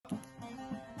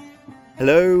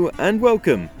Hello and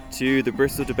welcome to the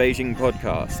Bristol to Beijing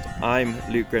podcast. I'm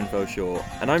Luke Grenfell-Shaw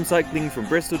and I'm cycling from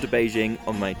Bristol to Beijing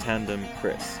on my tandem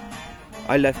Chris.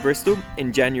 I left Bristol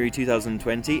in January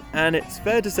 2020 and it's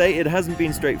fair to say it hasn't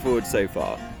been straightforward so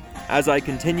far. As I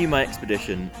continue my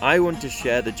expedition, I want to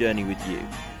share the journey with you.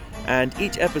 And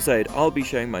each episode I'll be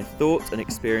sharing my thoughts and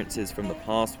experiences from the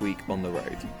past week on the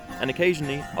road. And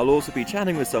occasionally I'll also be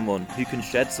chatting with someone who can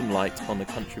shed some light on the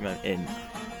country I'm in,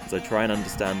 as I try and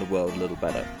understand the world a little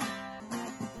better.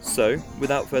 So,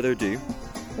 without further ado,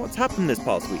 what's happened this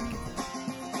past week?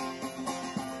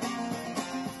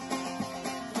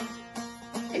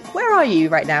 Where are you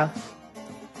right now?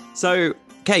 So,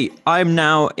 Kate, I'm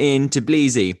now in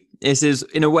Tbilisi. This is,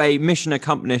 in a way, mission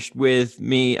accomplished with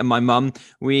me and my mum.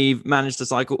 We've managed to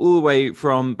cycle all the way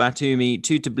from Batumi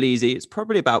to Tbilisi. It's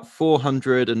probably about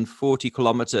 440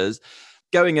 kilometers,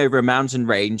 going over a mountain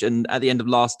range. And at the end of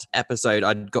last episode,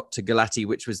 I got to Galati,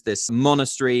 which was this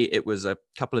monastery. It was a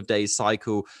couple of days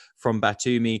cycle from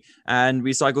Batumi. And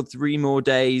we cycled 3 more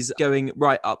days going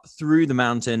right up through the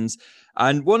mountains.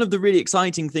 And one of the really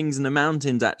exciting things in the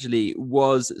mountains actually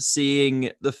was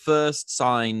seeing the first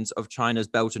signs of China's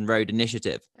Belt and Road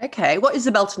Initiative. Okay, what is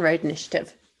the Belt and Road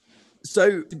Initiative?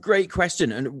 So, great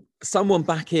question. And someone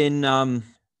back in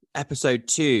episode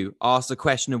 2 asked the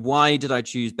question of why did I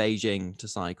choose Beijing to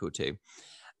cycle to?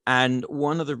 And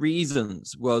one of the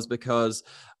reasons was because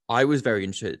I was very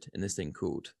interested in this thing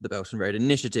called the Belt and Road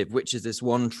Initiative, which is this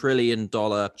 $1 trillion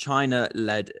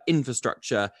China-led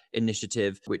infrastructure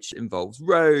initiative, which involves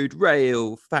road,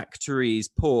 rail, factories,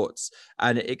 ports,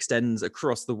 and it extends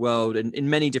across the world in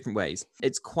many different ways.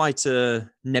 It's quite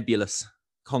a nebulous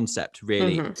concept,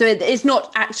 really. Mm-hmm. So it's not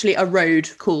actually a road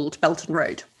called Belt and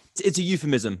Road. It's a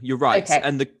euphemism, you're right. Okay.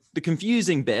 And the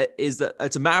confusing bit is that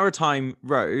it's a maritime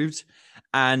road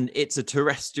and it's a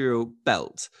terrestrial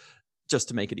belt, just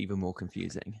to make it even more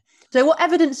confusing. So what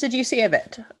evidence did you see of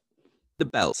it? The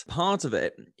belt, part of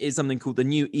it is something called the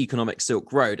New Economic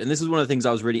Silk Road. And this is one of the things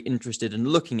I was really interested in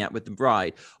looking at with the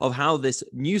bride, of how this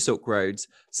new Silk Roads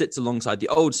sits alongside the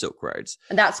old Silk Roads.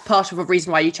 And that's part of a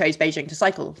reason why you chose Beijing to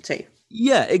cycle to.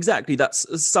 Yeah, exactly.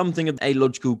 That's something of a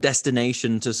logical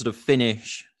destination to sort of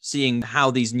finish seeing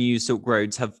how these new Silk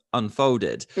Roads have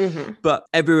unfolded. Mm-hmm. But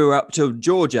everywhere up to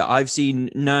Georgia, I've seen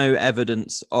no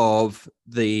evidence of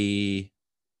the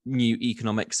new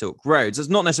economic Silk Roads. It's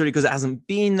not necessarily because it hasn't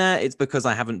been there, it's because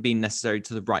I haven't been necessarily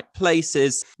to the right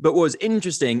places. But what was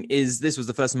interesting is this was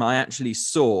the first time I actually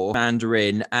saw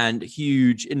Mandarin and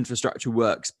huge infrastructure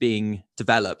works being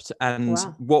developed. And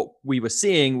What we were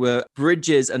seeing were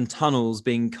bridges and tunnels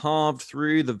being carved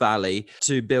through the valley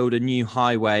to build a new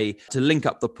highway to link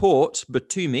up the port,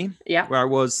 Batumi, where I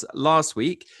was last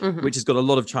week, which has got a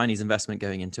lot of Chinese investment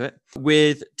going into it,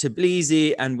 with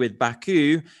Tbilisi and with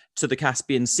Baku to the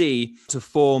Caspian Sea to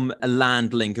form a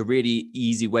land link, a really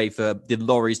easy way for the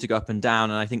lorries to go up and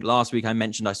down. And I think last week I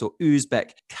mentioned I saw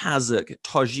Uzbek, Kazakh,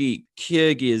 Tajik,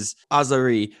 Kyrgyz,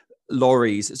 Azeri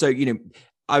lorries. So,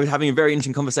 I was having a very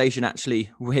interesting conversation actually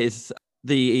with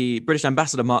the British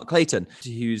ambassador, Mark Clayton,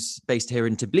 who's based here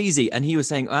in Tbilisi. And he was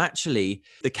saying, actually,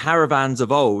 the caravans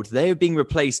of old, they're being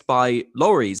replaced by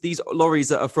lorries. These lorries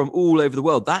that are from all over the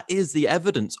world. That is the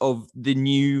evidence of the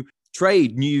new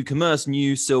trade, new commerce,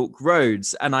 new Silk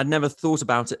Roads. And I'd never thought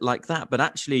about it like that. But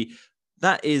actually,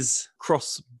 that is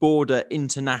cross-border,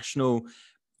 international,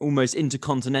 almost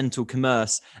intercontinental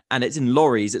commerce. And it's in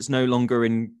lorries. It's no longer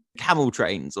in camel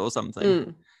trains or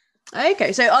something.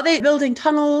 Okay, so are they building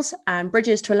tunnels and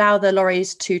bridges to allow the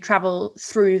lorries to travel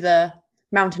through the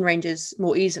mountain ranges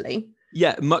more easily?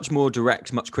 Yeah, much more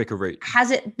direct, much quicker route.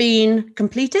 Has it been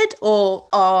completed, or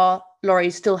are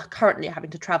lorries still currently having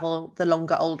to travel the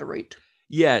longer, older route?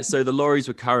 Yeah, so the lorries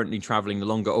were currently traveling the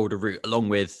longer, older route, along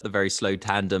with the very slow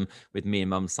tandem with me and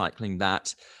mum cycling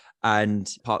that.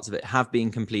 And parts of it have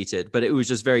been completed. But it was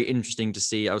just very interesting to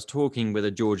see. I was talking with a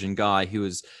Georgian guy who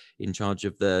was in charge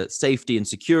of the safety and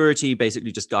security,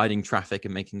 basically just guiding traffic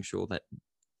and making sure that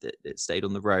it stayed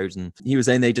on the road. And he was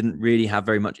saying they didn't really have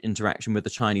very much interaction with the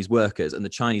Chinese workers, and the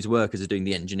Chinese workers are doing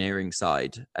the engineering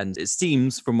side. And it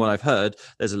seems, from what I've heard,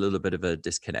 there's a little bit of a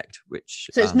disconnect,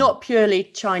 which... So it's not purely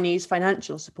Chinese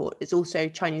financial support, it's also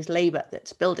Chinese labor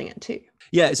that's building it too.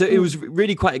 Yeah, so it was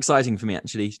really quite exciting for me,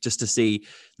 actually, just to see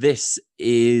this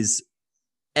is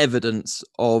evidence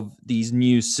of these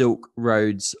new Silk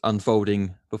Roads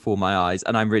unfolding before my eyes.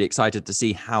 And I'm really excited to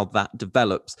see how that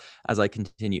develops as I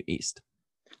continue east.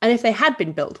 And if they had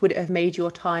been built, would it have made your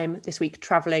time this week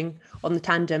travelling on the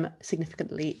tandem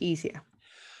significantly easier?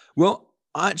 Well,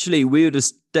 actually, we would have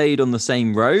stayed on the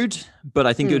same road, but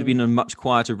I think it would have been a much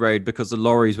quieter road because the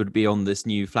lorries would be on this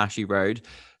new flashy road.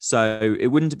 So it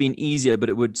wouldn't have been easier, but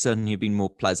it would certainly have been more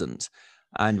pleasant.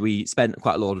 And we spent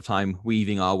quite a lot of time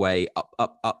weaving our way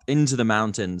up into the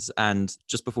mountains. And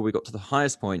just before we got to the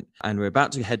highest point and we were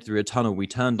about to head through a tunnel, we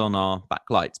turned on our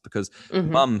backlights because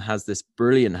Mum has this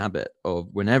brilliant habit of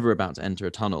whenever about to enter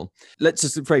a tunnel. Let's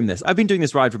just frame this. I've been doing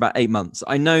this ride for about 8 months.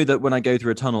 I know that when I go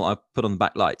through a tunnel, I put on the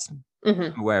backlights.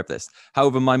 I'm aware of this.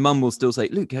 However, my mum will still say,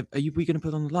 Luke, we going to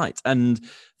put on the lights? And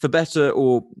for better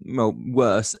or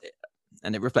worse,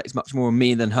 and it reflects much more on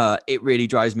me than her, it really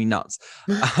drives me nuts.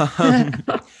 I'm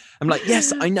like,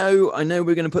 yes, I know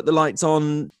we're going to put the lights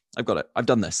on. I've got it. I've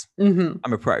done this. I'm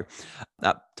a pro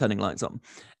at turning lights on.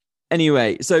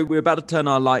 Anyway, so we're about to turn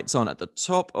our lights on at the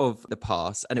top of the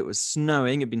pass, and it was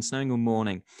snowing. It'd been snowing all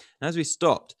morning. And as we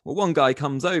stopped, one guy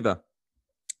comes over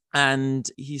and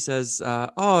he says,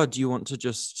 do you want to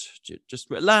just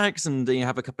relax and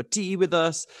have a cup of tea with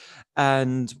us?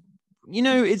 And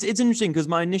it's interesting because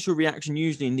my initial reaction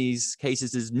usually in these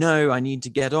cases is, no, I need to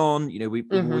get on. We've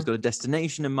always got a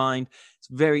destination in mind. It's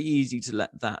very easy to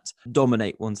let that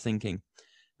dominate one's thinking.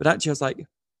 But actually I was like,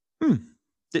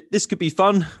 this could be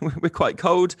fun. We're quite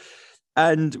cold.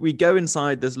 And we go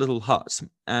inside this little hut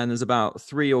and there's about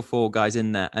 3 or 4 guys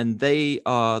in there. And they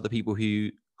are the people who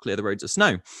clear the roads of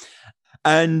snow.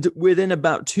 And within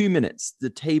about 2 minutes, the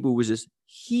table was just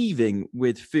heaving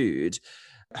with food.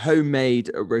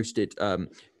 Homemade roasted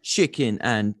chicken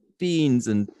and beans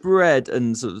and bread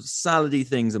and sort of salady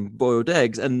things and boiled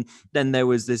eggs. And then there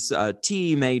was this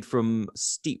tea made from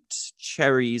steeped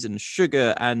cherries and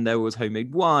sugar. And there was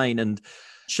homemade wine and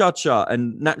cha-cha.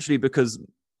 And naturally, because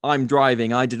I'm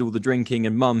driving, I did all the drinking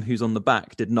and Mum, who's on the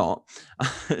back, did not.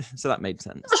 So that made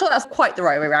sense. I'm not sure that's quite the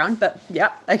right way around, but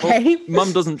yeah, okay. Well,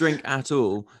 Mum doesn't drink at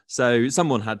all. So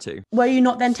someone had to. Were you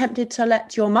not then tempted to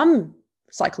let your mum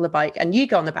cycle the bike and you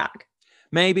go on the back?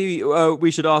 Maybe we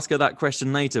should ask her that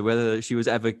question later, whether she was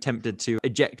ever tempted to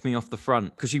eject me off the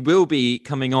front, because she will be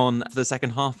coming on for the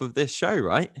second half of this show,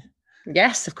 right?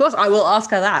 Yes, of course. I will ask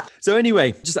her that. So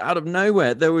anyway, just out of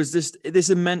nowhere, there was this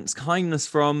immense kindness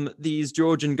from these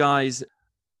Georgian guys.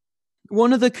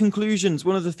 One of the conclusions,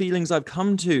 one of the feelings I've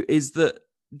come to is that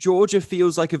Georgia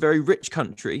feels like a very rich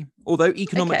country, although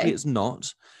economically it's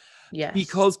not. Yes.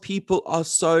 Because people are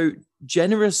so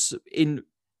generous in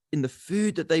the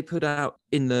food that they put out,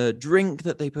 in the drink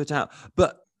that they put out,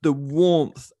 but the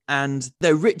warmth, and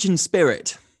they're rich in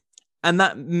spirit. And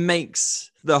that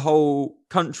makes the whole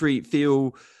country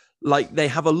feel like they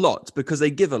have a lot because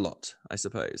they give a lot, I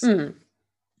suppose.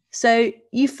 So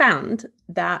you found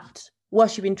that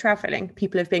whilst you've been traveling,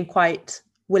 people have been quite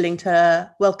willing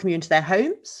to welcome you into their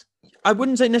homes? I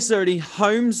wouldn't say necessarily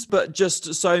homes, but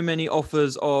just so many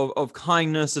offers of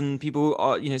kindness, and people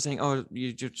are, saying, oh,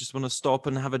 you just want to stop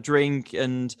and have a drink,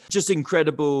 and just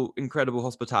incredible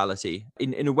hospitality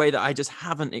in a way that I just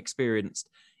haven't experienced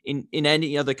in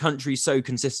any other country so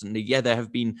consistently. Yeah, there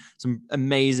have been some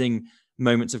amazing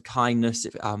moments of kindness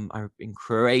in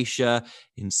Croatia,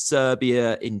 in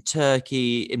Serbia, in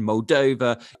Turkey, in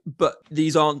Moldova, but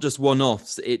these aren't just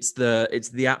one-offs. It's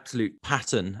the absolute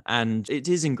pattern, and it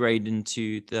is ingrained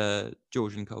into the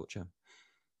Georgian culture.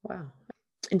 Wow,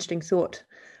 interesting thought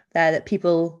there, that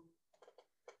people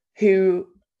who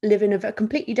live in a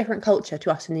completely different culture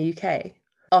to us in the UK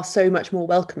are so much more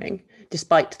welcoming,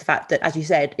 despite the fact that, as you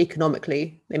said,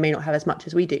 economically they may not have as much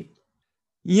as we do.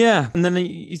 Yeah. And then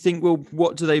you think, well,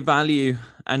 what do they value?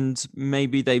 And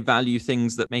maybe they value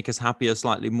things that make us happier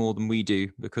slightly more than we do,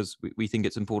 because we think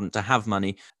it's important to have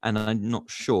money. And I'm not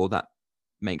sure that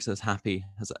makes us happy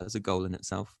as a goal in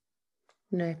itself.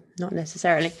 No, not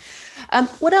necessarily.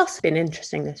 What else has been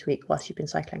interesting this week whilst you've been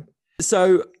cycling?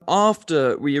 So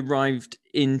after we arrived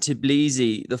in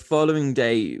Tbilisi, the following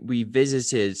day, we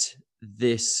visited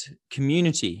this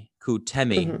community called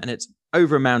Temi, and it's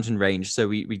over a mountain range. So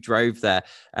we drove there,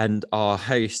 and our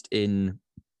host in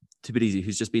Tbilisi,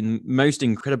 who's just been the most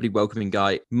incredibly welcoming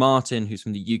guy, Martin, who's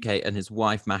from the UK, and his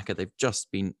wife, Maka, they've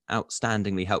just been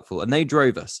outstandingly helpful. And they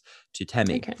drove us to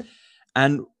Temi. Okay.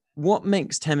 And what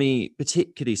makes Temi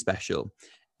particularly special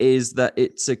is that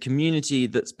it's a community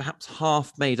that's perhaps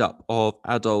half made up of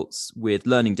adults with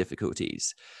learning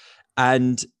difficulties.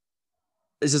 And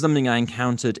this is something I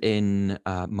encountered in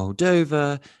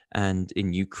Moldova and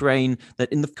in Ukraine,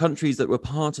 that in the countries that were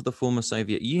part of the former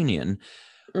Soviet Union,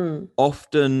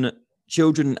 often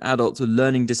children and adults with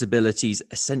learning disabilities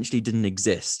essentially didn't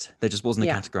exist. There just wasn't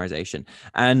a categorization.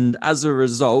 And as a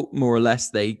result, more or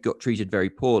less, they got treated very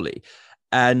poorly.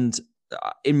 And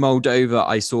in Moldova,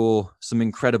 I saw some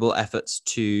incredible efforts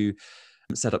to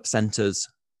set up centers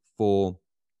for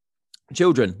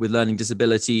children with learning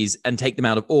disabilities and take them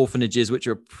out of orphanages, which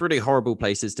are pretty horrible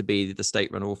places to be, the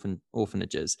state-run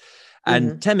orphanages.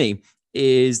 And Temi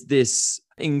is this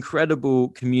incredible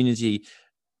community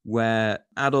where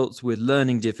adults with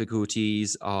learning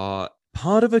difficulties are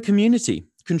part of a community,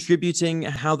 contributing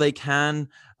how they can.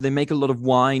 They make a lot of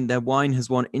wine. Their wine has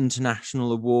won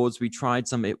international awards. We tried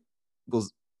some. It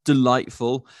was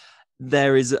delightful.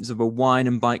 There is a sort of a wine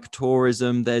and bike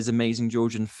tourism. There's amazing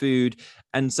Georgian food.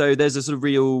 And so there's a sort of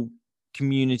real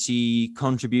community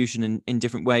contribution in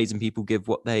different ways, and people give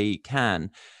what they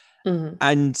can.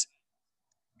 And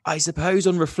I suppose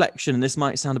on reflection, and this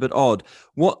might sound a bit odd,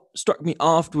 what struck me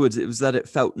afterwards, it was that it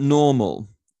felt normal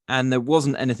and there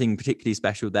wasn't anything particularly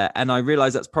special there. And I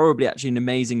realized that's probably actually an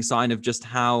amazing sign of just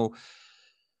how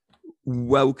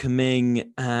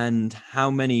welcoming and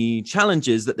how many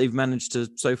challenges that they've managed to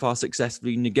so far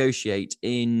successfully negotiate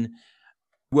in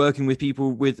working with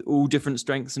people with all different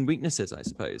strengths and weaknesses, I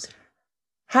suppose.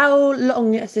 How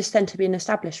long has this centre been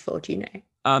established for, do you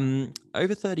know?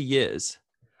 Over 30 years.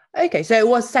 Okay, so it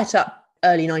was set up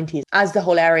early 90s as the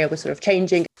whole area was sort of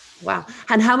changing. Wow.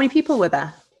 And how many people were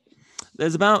there?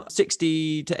 There's about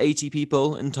 60 to 80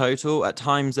 people in total. At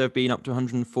times there have been up to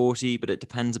 140, but it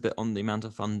depends a bit on the amount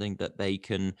of funding that they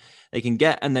can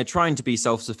get. And they're trying to be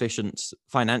self-sufficient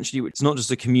financially. It's not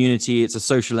just a community, it's a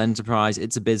social enterprise,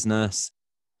 it's a business.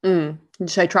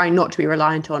 So trying not to be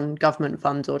reliant on government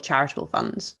funds or charitable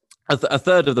funds. A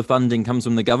third of the funding comes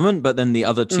from the government, but then the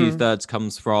other 2/3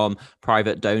 comes from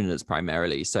private donors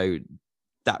primarily. So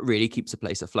that really keeps the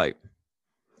place afloat.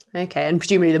 Okay, and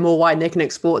presumably the more wine they can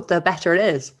export, the better it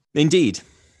is. Indeed.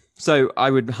 So I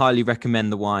would highly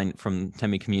recommend the wine from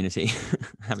Temi community,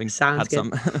 having Sounds had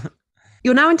good. some.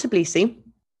 You're now in Tbilisi.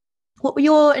 What were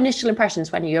your initial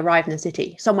impressions when you arrived in the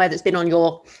city? Somewhere that's been on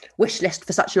your wish list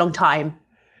for such a long time.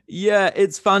 Yeah,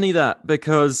 it's funny that,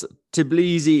 because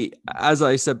Tbilisi, as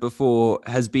I said before,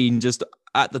 has been just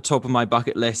at the top of my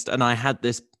bucket list. And I had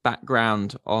this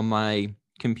background on my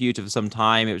computer for some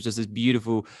time. It was just this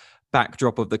beautiful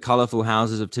backdrop of the colorful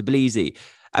houses of Tbilisi.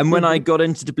 And when I got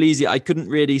into Tbilisi, I couldn't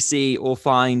really see or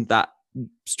find that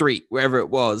street, wherever it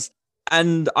was.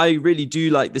 And I really do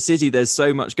like the city. There's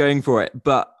so much going for it.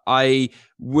 But I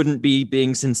wouldn't be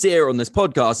being sincere on this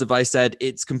podcast if I said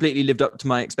it's completely lived up to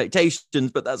my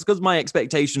expectations. But that's because my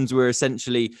expectations were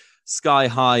essentially sky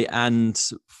high and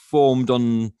formed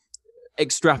on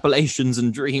extrapolations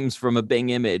and dreams from a Bing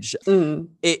image.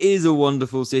 It is a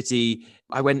wonderful city.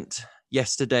 I went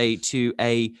yesterday to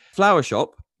a flower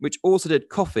shop, which also did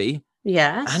coffee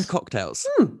and cocktails.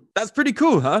 That's pretty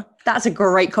cool, huh? That's a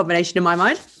great combination in my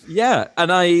mind. Yeah,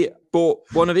 and I bought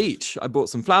one of each. I bought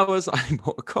some flowers, I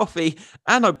bought a coffee,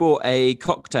 and I bought a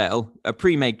cocktail, a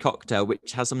pre-made cocktail,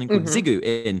 which has something called Zigu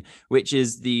in, which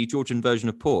is the Georgian version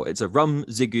of port. It's a rum,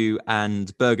 Zigu,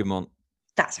 and bergamot.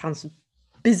 That sounds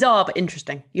bizarre but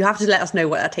interesting. You have to let us know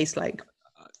what that tastes like.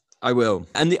 I will.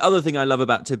 And the other thing I love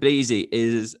about Tbilisi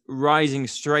is rising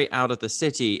straight out of the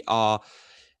city are,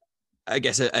 I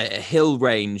guess, a hill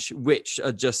range, which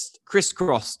are just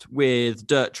crisscrossed with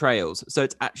dirt trails. So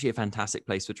it's actually a fantastic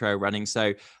place for trail running.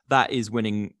 So that is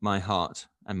winning my heart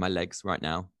and my legs right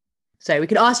now. So we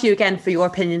can ask you again for your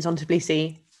opinions on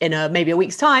Tbilisi in maybe a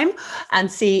week's time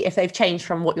and see if they've changed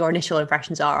from what your initial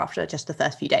impressions are after just the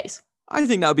first few days. I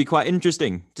think that would be quite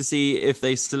interesting to see if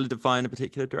they solidify in a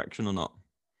particular direction or not.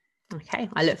 Okay,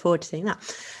 I look forward to seeing that.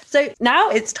 So now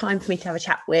it's time for me to have a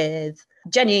chat with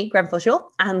Jenny Grenfell-Shaw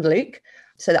and Luke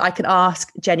so that I can ask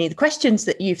Jenny the questions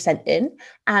that you've sent in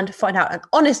and find out an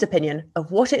honest opinion of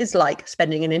what it is like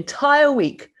spending an entire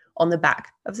week on the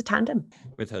back of the tandem.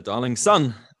 With her darling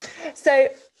son. So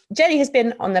Jenny has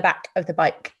been on the back of the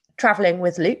bike travelling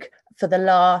with Luke for the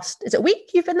last, is it a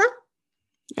week you've been there?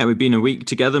 Yeah, we've been a week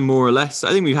together, more or less.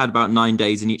 I think we've had about 9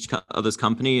 days in each other's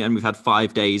company, and we've had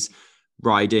 5 days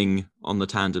riding on the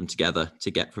tandem together to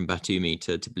get from Batumi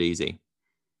to Tbilisi.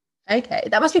 Okay,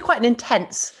 that must be quite an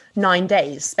intense 9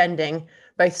 days, spending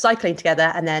both cycling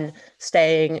together and then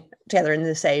staying together in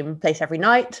the same place every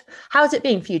night. How's it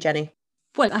been for you, Jenny?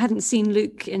 Well, I hadn't seen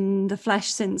Luke in the flesh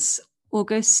since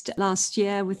August last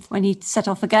year when he set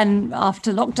off again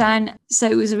after lockdown. So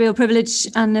it was a real privilege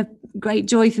and a great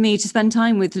joy for me to spend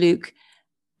time with Luke.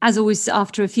 As always,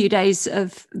 after a few days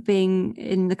of being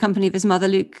in the company of his mother,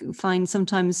 Luke finds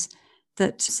sometimes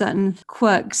that certain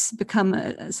quirks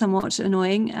become somewhat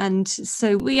annoying. And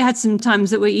so we had some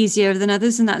times that were easier than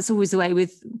others. And that's always the way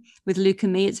with Luke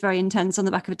and me. It's very intense on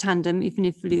the back of a tandem. Even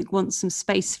if Luke wants some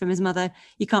space from his mother,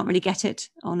 you can't really get it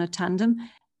on a tandem.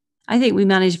 I think we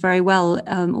managed very well,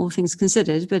 all things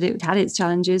considered, but it had its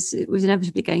challenges. It was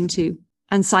inevitably going to.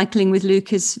 And cycling with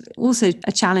Luke is also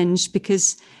a challenge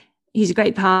because He's a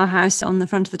great powerhouse on the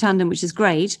front of the tandem, which is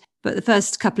great. But the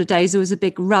first couple of days, there was a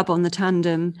big rub on the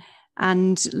tandem.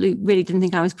 And Luke really didn't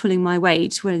think I was pulling my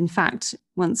weight. Well, in fact,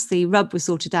 once the rub was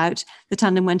sorted out, the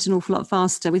tandem went an awful lot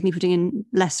faster with me putting in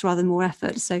less rather than more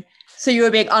effort. So you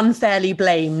were being unfairly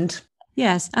blamed.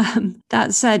 Yes.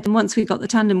 That said, once we got the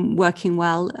tandem working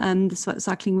well, the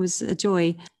cycling was a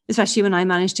joy, especially when I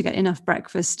managed to get enough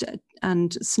breakfast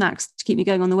and snacks to keep me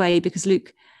going on the way, because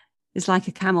Luke is like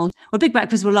a camel. Well, big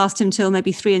breakfast will last him till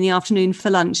maybe 3 p.m. for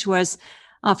lunch, whereas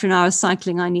after an hour of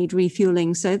cycling, I need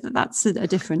refueling. So that's a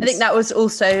difference. I think that was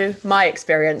also my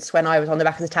experience when I was on the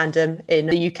back of the tandem in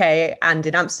the UK and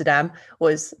in Amsterdam,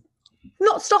 was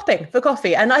not stopping for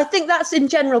coffee. And I think that's in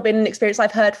general been an experience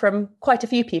I've heard from quite a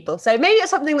few people. So maybe it's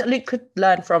something that Luke could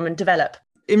learn from and develop.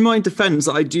 In my defense,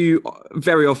 I do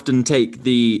very often take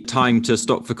the time to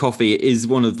stop for coffee. It is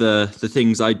one of the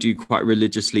things I do quite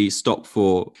religiously stop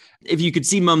for. If you could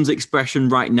see Mum's expression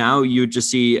right now, you would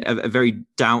just see a very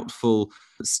doubtful,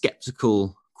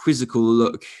 skeptical, quizzical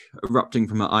look erupting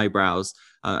from her eyebrows.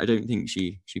 I don't think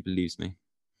she believes me.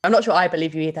 I'm not sure I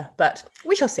believe you either, but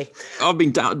we shall see. I've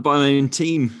been doubted by my own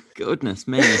team. Goodness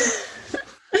me.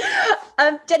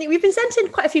 Jenny, we've been sent in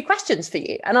quite a few questions for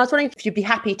you, and I was wondering if you'd be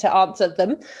happy to answer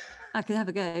them. I can have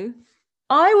a go.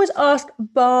 I was asked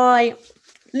by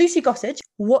Lucy Gossage,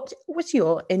 what was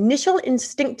your initial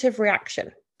instinctive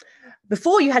reaction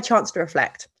before you had a chance to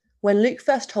reflect when Luke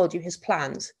first told you his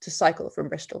plans to cycle from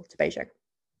Bristol to Beijing?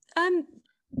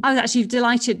 I was actually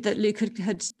delighted that Luke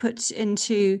had put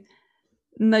into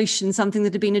motion something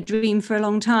that had been a dream for a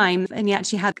long time, and he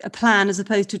actually had a plan as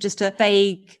opposed to just a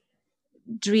vague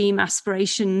dream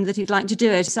aspiration that he'd like to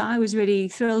do it. So I was really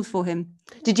thrilled for him.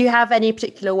 Did you have any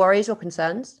particular worries or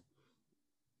concerns?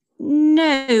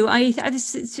 No,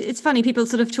 it's funny, people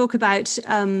sort of talk about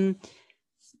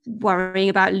worrying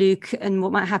about Luke and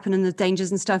what might happen and the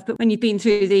dangers and stuff, but when you've been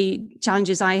through the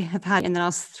challenges I have had in the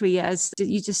last 3 years,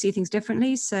 you just see things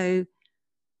differently. So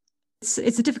it's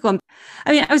a difficult one.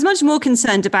 I mean, I was much more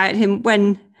concerned about him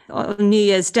when on New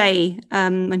Year's Day,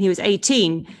 when he was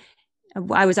 18,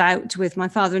 I was out with my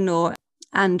father-in-law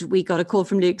and we got a call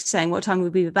from Luke saying what time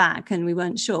would we be back, and we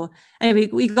weren't sure. Anyway,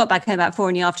 we got back home about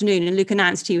 4 p.m, and Luke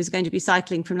announced he was going to be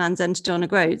cycling from Land's End to John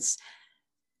O'Groats,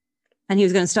 and he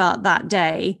was going to start that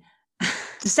day.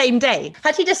 The same day?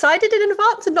 Had he decided it in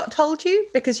advance and not told you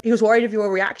because he was worried of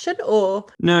your reaction, or?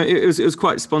 No, it was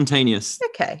quite spontaneous.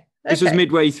 Okay. This was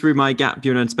midway through my gap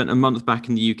year, and I'd spent a month back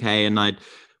in the UK, and I'd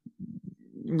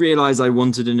realised I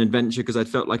wanted an adventure because I'd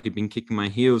felt like I'd been kicking my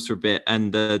heels for a bit.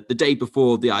 And the day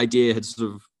before, the idea had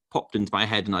sort of popped into my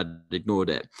head and I'd ignored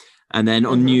it. And then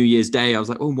on New Year's Day, I was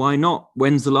like, oh, why not?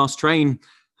 When's the last train?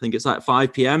 I think it's like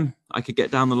 5 p.m. I could get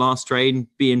down the last train,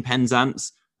 be in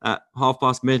Penzance at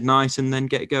midnight, and then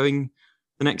get going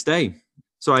the next day.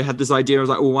 So I had this idea. I was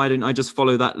like, oh, why didn't I just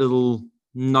follow that little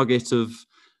nugget of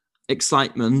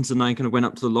excitement? And I kind of went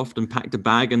up to the loft and packed a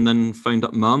bag and then phoned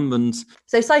up Mum. And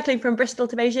so cycling from Bristol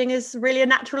to Beijing is really a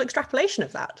natural extrapolation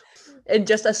of that in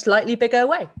just a slightly bigger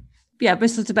way. Yeah,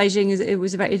 Bristol to Beijing it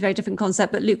was a very different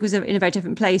concept, but Luke was in a very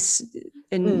different place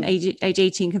in age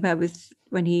 18 compared with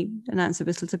when he announced the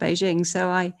Bristol to Beijing. So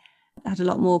I had a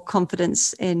lot more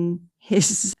confidence in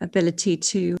his ability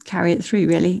to carry it through,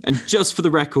 really. And just for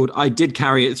the record, I did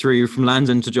carry it through from Land's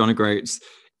End to John O'Groats.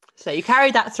 So you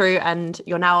carried that through and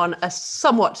you're now on a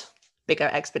somewhat bigger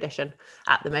expedition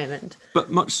at the moment.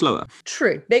 But much slower.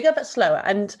 True, bigger but slower.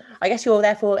 And I guess you're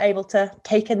therefore able to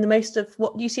take in the most of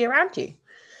what you see around you.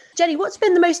 Jenny, what's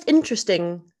been the most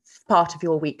interesting part of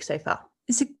your week so far?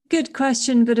 It's a good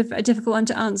question, but a difficult one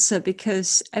to answer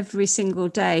because every single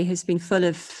day has been full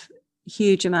of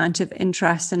huge amount of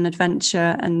interest and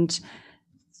adventure. And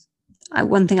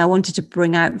one thing I wanted to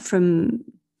bring out for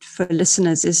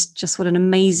listeners is just what an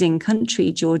amazing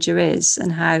country Georgia is,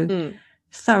 and how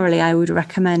thoroughly I would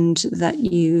recommend that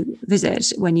you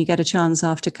visit when you get a chance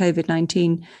after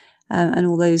COVID-19 and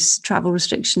all those travel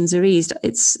restrictions are eased.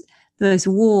 It's the most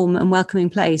warm and welcoming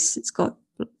place. It's got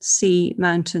sea,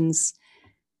 mountains,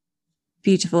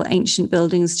 beautiful ancient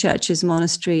buildings, churches,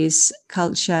 monasteries,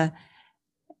 culture,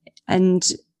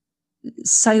 and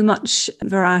so much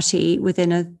variety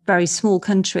within a very small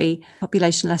country,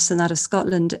 population less than that of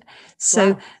Scotland.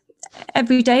 So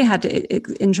every day had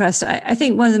interest. I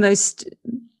think one of the most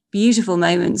beautiful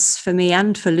moments for me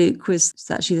and for Luke was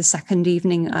actually the second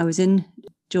evening I was in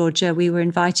Georgia. We were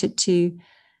invited to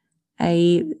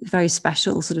a very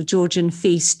special sort of Georgian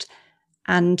feast,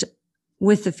 and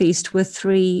with the feast were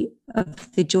 3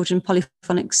 of the Georgian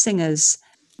polyphonic singers.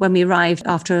 When we arrived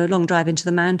after a long drive into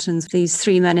the mountains, these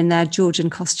 3 men in their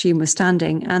Georgian costume were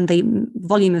standing, and the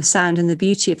volume of sound and the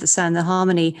beauty of the sound, the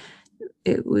harmony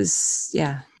it was,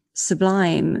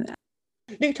 sublime.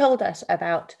 Luke told us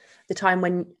about the time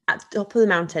when at the top of the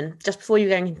mountain, just before you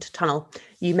were going into tunnel,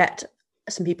 you met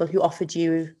some people who offered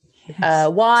you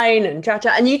wine and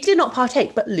cha-cha, and you did not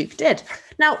partake, but Luke did.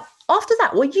 Now, after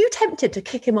that, were you tempted to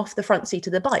kick him off the front seat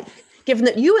of the bike, given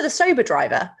that you were the sober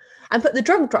driver, and put the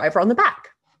drunk driver on the back?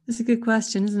 That's a good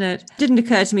question, isn't it? It didn't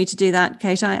occur to me to do that,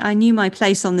 Kate. I knew my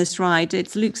place on this ride.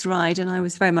 It's Luke's ride, and I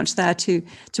was very much there to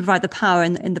provide the power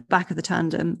in the back of the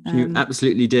tandem. You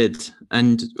absolutely did.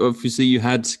 And obviously you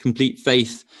had complete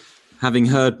faith, having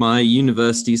heard my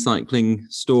university cycling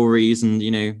stories and,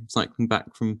 cycling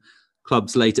back from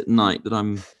clubs late at night, that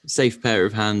I'm a safe pair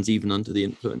of hands even under the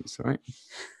influence, right?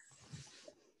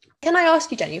 Can I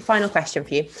ask you, Jenny, final question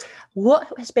for you. What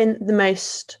has been the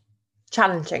most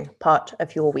challenging part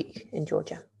of your week in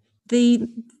Georgia? The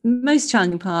most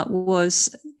challenging part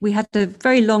was we had a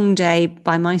very long day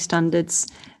by my standards.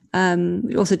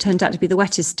 It also turned out to be the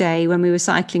wettest day when we were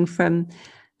cycling from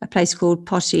a place called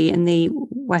Poti in the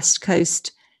west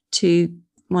coast to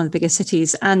one of the bigger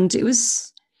cities. And it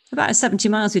was about 70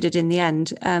 miles we did in the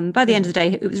end. By the end of the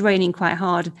day, it was raining quite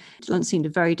hard. It seemed a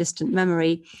very distant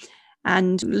memory.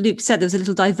 And Luke said there was a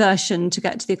little diversion to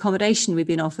get to the accommodation we'd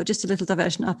been offered, just a little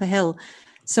diversion up a hill.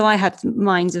 So I had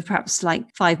minds of perhaps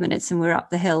like 5 minutes and we're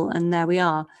up the hill and there we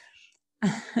are.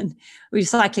 And we were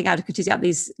cycling out of Kitusi up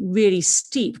these really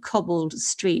steep cobbled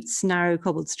streets, narrow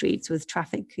cobbled streets with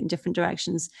traffic in different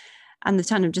directions. And the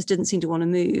tandem just didn't seem to want to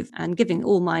move, and giving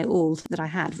all that I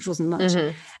had, which wasn't much.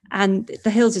 Mm-hmm. And the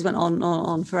hills just went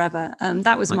on forever.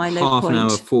 That was my low point. Half an hour,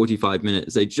 45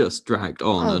 minutes. They just dragged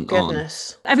on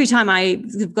goodness. On. Every time I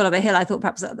got up a hill, I thought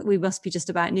perhaps that we must be just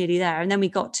about nearly there. And then we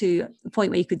got to the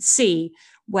point where you could see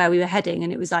where we were heading,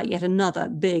 and it was like yet another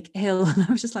big hill. And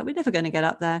I was just like, we're never going to get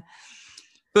up there.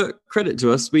 But credit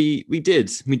to us, we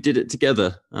did it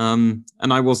together. And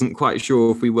I wasn't quite sure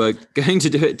if we were going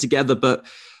to do it together, but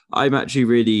I'm actually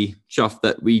really chuffed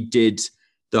that we did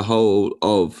the whole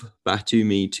of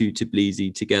Batumi to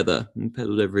Tbilisi together and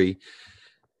pedalled every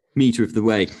metre of the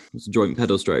way. It was a joint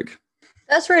pedal stroke.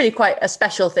 That's really quite a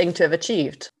special thing to have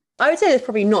achieved. I would say there's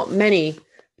probably not many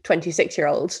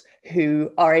 26-year-olds who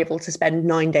are able to spend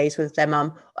 9 days with their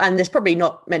mum. And there's probably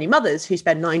not many mothers who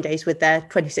spend 9 days with their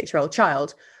 26-year-old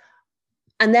child.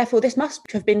 And therefore, this must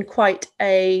have been quite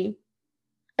a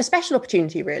special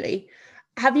opportunity, really.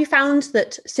 Have you found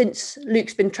that since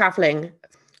Luke's been travelling,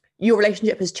 your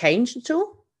relationship has changed at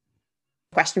all?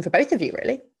 Question for both of you,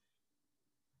 really.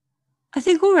 I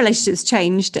think all relationships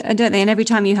changed, don't they? And every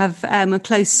time you have a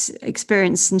close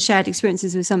experience and shared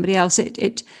experiences with somebody else,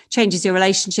 it changes your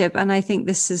relationship. And I think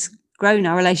this has grown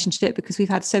our relationship because we've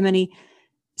had so many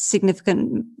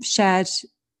significant shared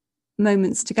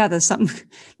moments together, some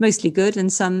mostly good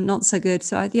and some not so good.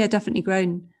 So definitely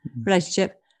grown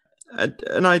relationship.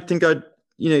 And I think I'd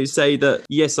say that,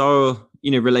 yes, our,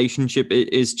 relationship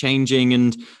is changing.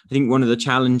 And I think one of the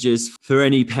challenges for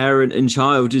any parent and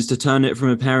child is to turn it from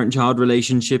a parent-child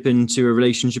relationship into a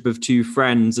relationship of two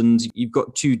friends. And you've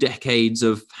got 2 decades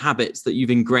of habits that you've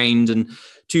ingrained and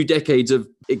 2 decades of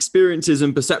experiences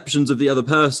and perceptions of the other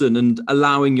person, and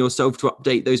allowing yourself to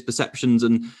update those perceptions.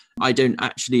 And I don't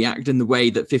actually act in the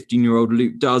way that 15-year-old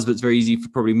Luke does, but it's very easy for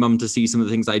probably mum to see some of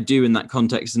the things I do in that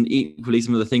context, and equally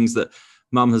some of the things that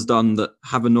mum has done that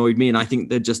have annoyed me, and I think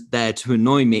they're just there to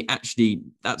annoy me. Actually,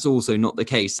 that's also not the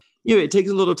case. It takes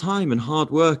a lot of time and hard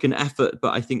work and effort,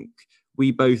 but I think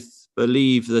we both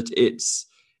believe that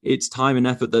it's time and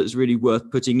effort that's really worth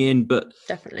putting in. But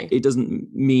definitely, it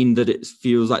doesn't mean that it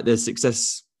feels like there's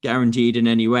success guaranteed in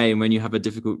any way. And when you have a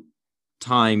difficult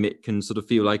time, it can sort of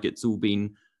feel like it's all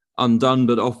been undone.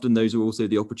 But often those are also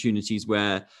the opportunities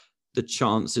where the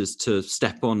chances to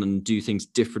step on and do things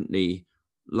differently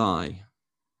lie.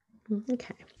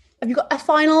 Okay. Have you got a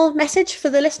final message for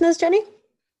the listeners, Jenny?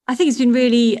 I think it's been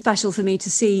really special for me to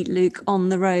see Luke on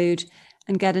the road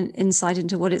and get an insight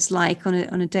into what it's like on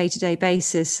a day-to-day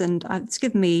basis. And it's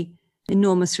given me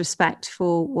enormous respect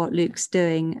for what Luke's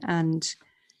doing and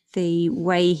the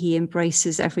way he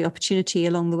embraces every opportunity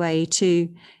along the way to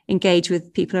engage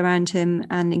with people around him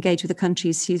and engage with the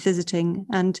countries he's visiting.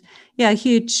 And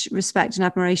huge respect and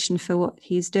admiration for what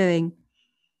he's doing.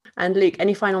 And Luke,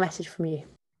 any final message from you?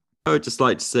 I would just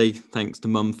like to say thanks to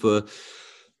mum for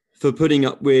putting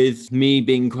up with me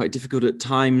being quite difficult at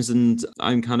times. And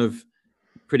I'm kind of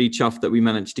pretty chuffed that we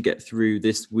managed to get through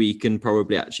this week, and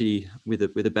probably actually with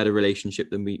a better relationship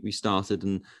than we started.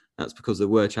 And that's because there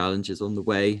were challenges on the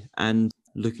way, and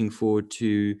looking forward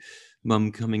to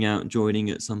mum coming out and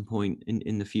joining at some point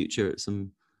in the future at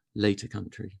some later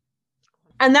country.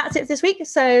 And that's it for this week.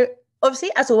 So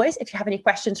obviously, as always, if you have any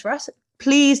questions for us,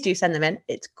 please do send them in.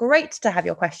 It's great to have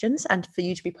your questions and for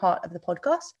you to be part of the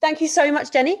podcast. Thank you so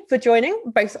much, Jenny, for joining,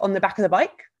 both on the back of the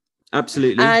bike.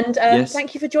 Absolutely. And yes.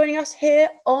 Thank you for joining us here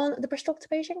on the Bristol to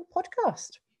Beijing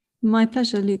podcast. My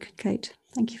pleasure, Luke and Kate.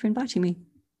 Thank you for inviting me.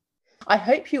 I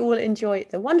hope you all enjoy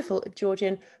the wonderful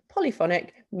Georgian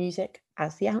polyphonic music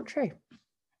as the outro.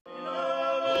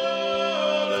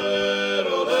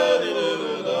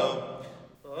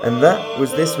 And that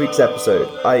was this week's episode.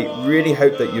 I really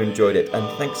hope that you enjoyed it,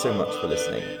 and thanks so much for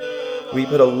listening. We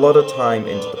put a lot of time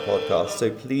into the podcast, so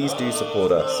please do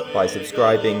support us by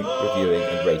subscribing, reviewing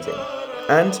and rating.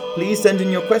 And please send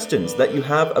in your questions that you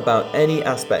have about any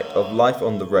aspect of life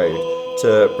on the road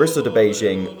to Bristol to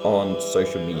Beijing on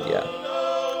social media.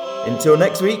 Until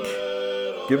next week,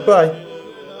 goodbye.